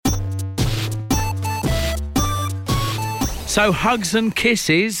So hugs and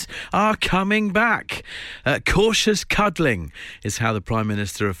kisses are coming back. Cautious cuddling is how the Prime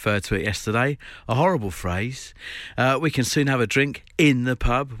Minister referred to it yesterday. A horrible phrase. We can soon have a drink in the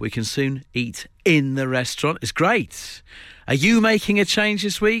pub. We can soon eat in the restaurant. It's great. Are you making a change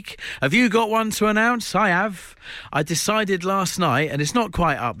this week? Have you got one to announce? I have. I decided last night, and it's not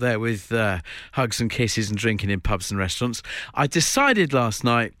quite up there with hugs and kisses and drinking in pubs and restaurants. I decided last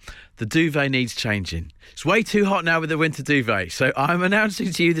night the duvet needs changing. It's way too hot now with the winter duvet. So I'm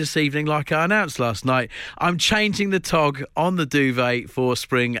announcing to you this evening, like I announced last night, I'm changing the tog on the duvet for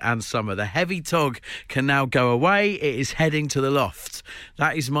spring and summer. The heavy tog can now go away. It is heading to the loft.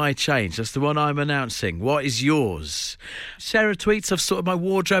 That is my change. That's the one I'm announcing. What is yours? Sarah tweets, I've sorted my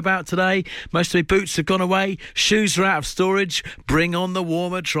wardrobe out today. Most of my boots have gone away. Shoes are out of storage. Bring on the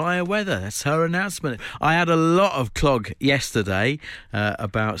warmer, drier weather. That's her announcement. I had a lot of clog yesterday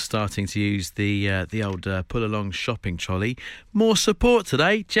about starting to use the old pull-along shopping trolley. More support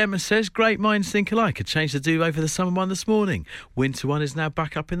today. Gemma says, great minds think alike. I changed the duvet for the summer one this morning. Winter one is now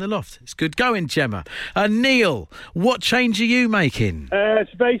back up in the loft. It's good going, Gemma. Neil, what change are you making?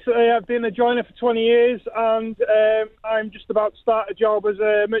 So basically, I've been a joiner for 20 years and I'm just about to start a job as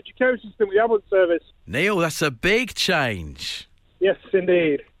a merchant care assistant with the ambulance service. Neil, that's a big change. Yes,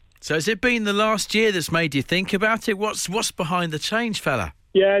 indeed. So has it been the last year that's made you think about it? What's behind the change, fella?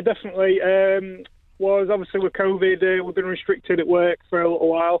 Yeah, definitely. Was obviously with COVID, we've been restricted at work for a little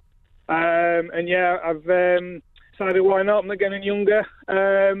while. And yeah, I've decided why not? I'm not getting younger.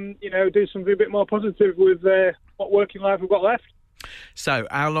 Do something a bit more positive with what working life we've got left. So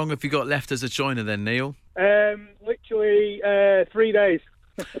how long have you got left as a joiner then, Neil? Literally 3 days.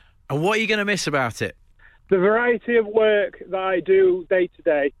 And what are you going to miss about it? The variety of work that I do day to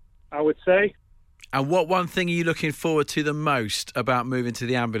day, I would say. And what one thing are you looking forward to the most about moving to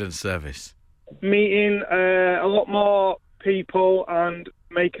the ambulance service? Meeting a lot more people and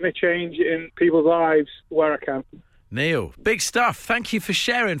making a change in people's lives where I can. Neil, big stuff. Thank you for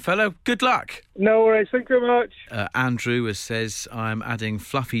sharing, fellow. Good luck. No worries. Thank you very much. Andrew says, I'm adding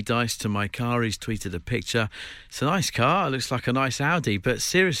fluffy dice to my car. He's tweeted a picture. It's a nice car. It looks like a nice Audi. But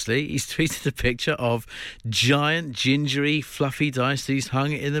seriously, he's tweeted a picture of giant, gingery, fluffy dice that he's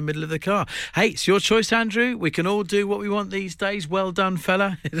hung in the middle of the car. Hey, it's your choice, Andrew. We can all do what we want these days. Well done,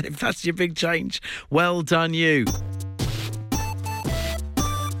 fella. If that's your big change, well done you.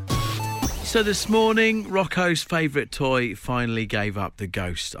 So this morning, Rocco's favourite toy finally gave up the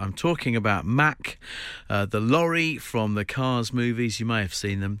ghost. I'm talking about Mac, the lorry from the Cars movies. You may have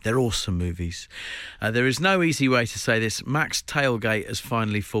seen them. They're awesome movies. There is no easy way to say this. Mac's tailgate has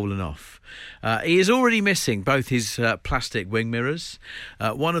finally fallen off. He is already missing both his plastic wing mirrors.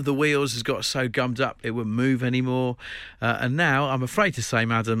 One of the wheels has got so gummed up it wouldn't move anymore. And now, I'm afraid to say,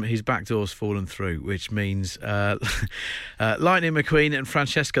 madam, his back door's fallen through, which means Lightning McQueen and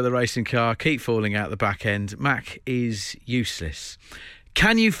Francesca the racing car keep falling out the back end. Mac is useless.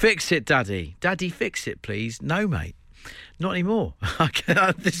 Can you fix it, Daddy? Daddy, fix it, please. No, mate. Not anymore.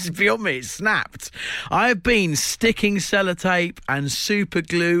 This is beyond me. It's snapped. I've been sticking sellotape and super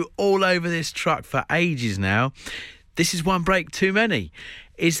glue all over this truck for ages now. This is one break too many.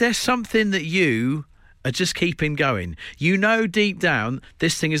 Is there something that you are just keeping going? You know deep down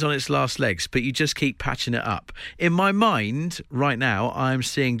this thing is on its last legs, but you just keep patching it up. In my mind right now, I'm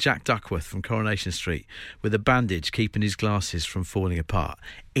seeing Jack Duckworth from Coronation Street with a bandage keeping his glasses from falling apart.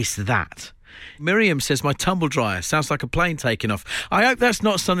 It's that. Miriam says, my tumble dryer sounds like a plane taking off. I hope that's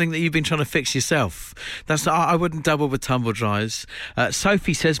not something that you've been trying to fix yourself. I wouldn't dabble with tumble dryers.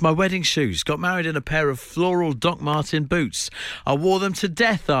 Sophie says, my wedding shoes. Got married in a pair of floral Doc Martin boots. I wore them to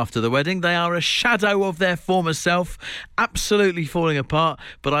death after the wedding. They are a shadow of their former self, absolutely falling apart,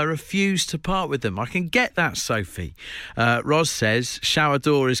 but I refuse to part with them. I can get that, Sophie. Roz says, shower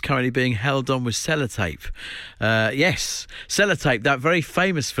door is currently being held on with sellotape. Yes, sellotape, that very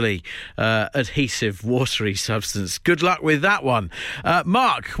famously adhesive, watery substance. Good luck with that one.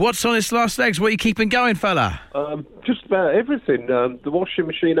 Mark, what's on its last legs? What are you keeping going, fella? Just about everything. The washing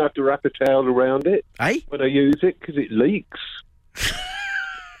machine, I have to wrap a towel around it when I use it because it leaks.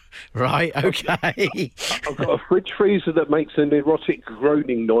 Right, okay. I've got a fridge freezer that makes an erotic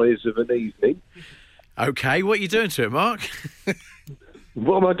groaning noise of an evening. Okay, what are you doing to it, Mark?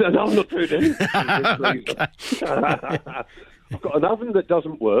 What am I doing? I'm not doing anything. I've got an oven that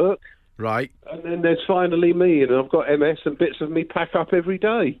doesn't work. Right. And then there's finally me, and I've got MS, and bits of me pack up every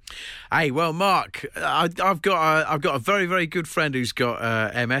day. Hey, well, Mark, I've got a very, very good friend who's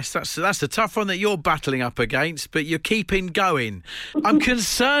got MS. That's a tough one that you're battling up against, but you're keeping going. I'm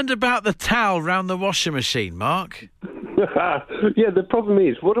concerned about the towel round the washing machine, Mark. Yeah, the problem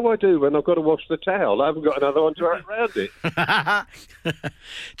is, what do I do when I've got to wash the towel? I haven't got another one to wrap around it.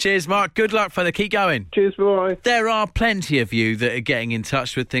 Cheers, Mark. Good luck, fella. Keep going. Cheers, bye. There are plenty of you that are getting in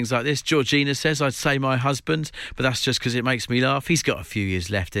touch with things like this. Georgina says, I'd say my husband, but that's just because it makes me laugh. He's got a few years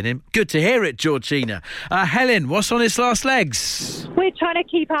left in him. Good to hear it, Georgina. Helen, what's on its last legs? We're trying to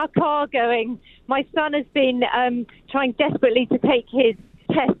keep our car going. My son has been trying desperately to take his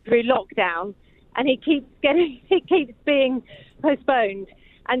test through lockdown, and it keeps being postponed.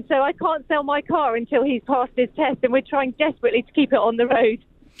 And so I can't sell my car until he's passed his test, and we're trying desperately to keep it on the road.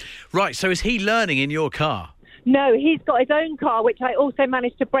 Right, so is he learning in your car? No, he's got his own car, which I also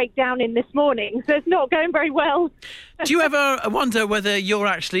managed to break down in this morning, so it's not going very well. Do you ever wonder whether you're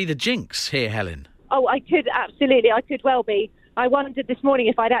actually the jinx here, Helen? Oh, I could well be. I wondered this morning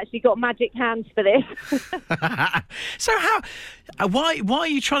if I'd actually got magic hands for this. So why are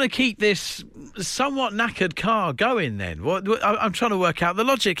you trying to keep this somewhat knackered car going then? I'm trying to work out the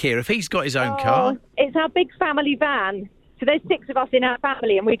logic here. If he's got his own car. It's our big family van. So there's 6 of us in our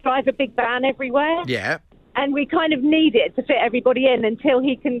family, and we drive a big van everywhere. Yeah. And we kind of need it to fit everybody in until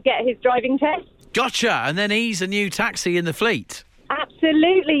he can get his driving test. Gotcha. And then he's a new taxi in the fleet.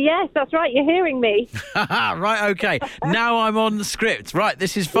 Absolutely, yes, that's right, you're hearing me. Right, OK. Now I'm on the script. Right,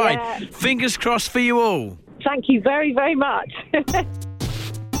 this is fine. Yeah. Fingers crossed for you all. Thank you very, very much.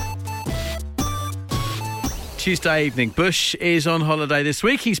 Tuesday evening. Bush is on holiday this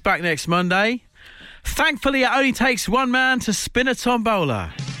week. He's back next Monday. Thankfully, it only takes one man to spin a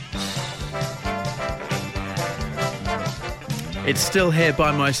tombola. It's still here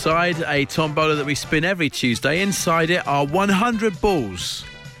by my side, a tombola that we spin every Tuesday. Inside it are 100 balls.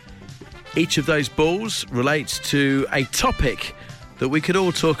 Each of those balls relates to a topic that we could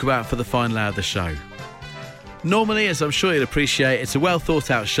all talk about for the final hour of the show. Normally, as I'm sure you'll appreciate, it's a well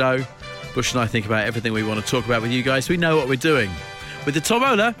thought out show. Bush and I think about everything we want to talk about with you guys. We know what we're doing. With the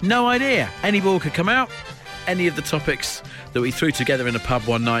tombola, no idea. Any ball could come out. Any of the topics that we threw together in a pub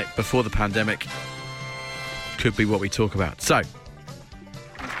one night before the pandemic could be what we talk about. So,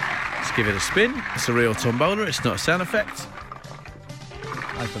 let's give it a spin. It's a real tombola. It's not a sound effect.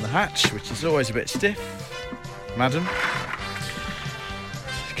 Open the hatch, which is always a bit stiff. Madam.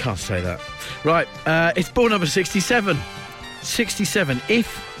 Can't say that. Right, it's ball number 67. 67.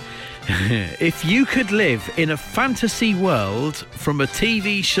 If you could live in a fantasy world from a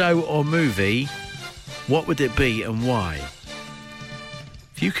TV show or movie, what would it be and why?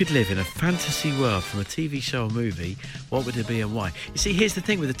 If you could live in a fantasy world from a TV show or movie, what would it be and why? You see, here's the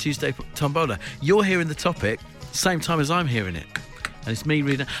thing with the Tuesday Tombola. You're hearing the topic same time as I'm hearing it. And it's me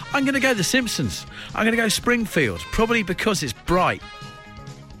reading. I'm going to go The Simpsons. I'm going to go Springfield, probably because it's bright.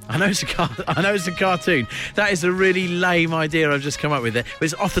 I know it's a cartoon. That is a really lame idea I've just come up with there, but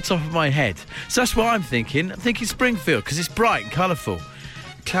it's off the top of my head. So that's what I'm thinking. I'm thinking Springfield because it's bright and colourful.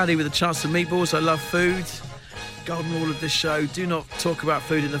 Cloudy with a chance of meatballs. I love food. Golden rule of this show, do not talk about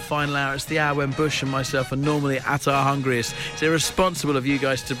food in the final hour. It's the hour when Bush and myself are normally at our hungriest. It's irresponsible of you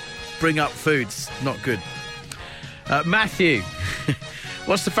guys to bring up foods. Not good. Matthew.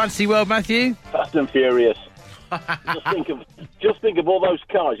 What's the fantasy world, Matthew? Fast and Furious. Just think of all those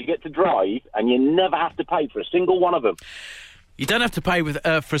cars you get to drive and you never have to pay for a single one of them. You don't have to pay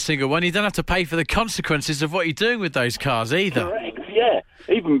for a single one. You don't have to pay for the consequences of what you're doing with those cars either. Correct, yeah.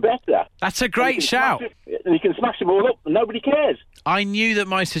 Even better. That's a great shout. And you can smash them all up and nobody cares. I knew that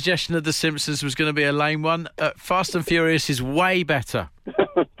my suggestion of The Simpsons was going to be a lame one. Fast and Furious is way better.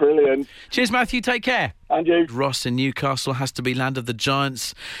 Brilliant. Cheers, Matthew. Take care. And you. Ross in Newcastle has to be land of the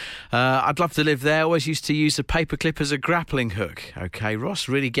giants. I'd love to live there. Always used to use a paperclip as a grappling hook. OK, Ross,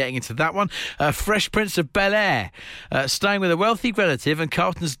 really getting into that one. Fresh Prince of Bel-Air. Staying with a wealthy relative and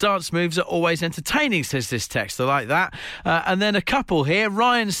Carlton's dance moves are always entertaining, says this text. I like that. And then a couple here.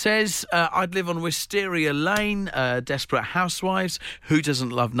 Ryan says, I'd live on Wisteria Lane. Desperate Housewives. Who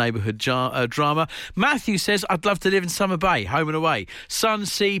doesn't love neighbourhood drama? Matthew says, I'd love to live in Summer Bay, home and away. Sun,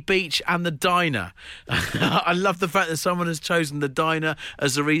 sea, beach and the diner. I love the fact that someone has chosen the diner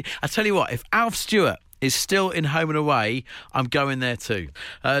as a reason. I tell you what, if Alf Stewart is still in Home and Away, I'm going there too.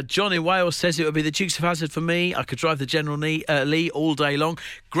 John in Wales says it would be the Dukes of Hazzard for me. I could drive the General Lee all day long.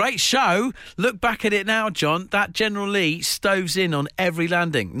 Great show. Look back at it now, John. That General Lee stoves in on every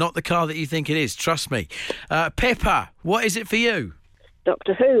landing. Not the car that you think it is, trust me. Pippa, what is it for you?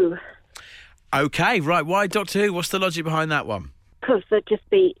 Doctor Who. OK, right. Why Doctor Who? What's the logic behind that one? Because there'd just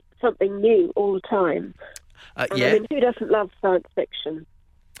be something new all the time. Yeah. I mean, who doesn't love science fiction?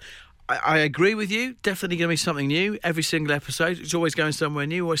 I agree with you. Definitely going to be something new. Every single episode. It's always going somewhere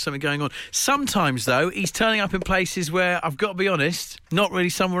new, always something going on. Sometimes, though, he's turning up in places where, I've got to be honest, not really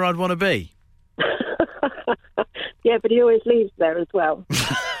somewhere I'd want to be. Yeah, but he always leaves there as well.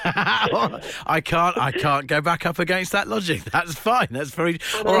 I can't go back up against that logic. That's fine. That's very...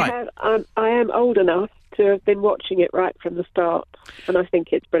 And all right. I am old enough to have been watching it right from the start, and I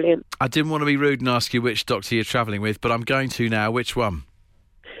think it's brilliant. I didn't want to be rude and ask you which Doctor you're travelling with, but I'm going to now. Which one?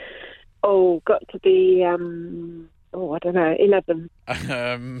 Oh, got to be... I don't know, 11.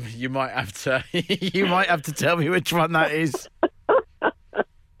 You might have to. You might have to tell me which one that is.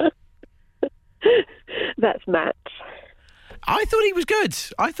 That's Matt. I thought he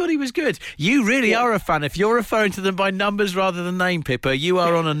was good. You really are a fan. If you're referring to them by numbers rather than name, Pippa, you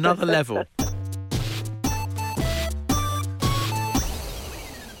are on another level.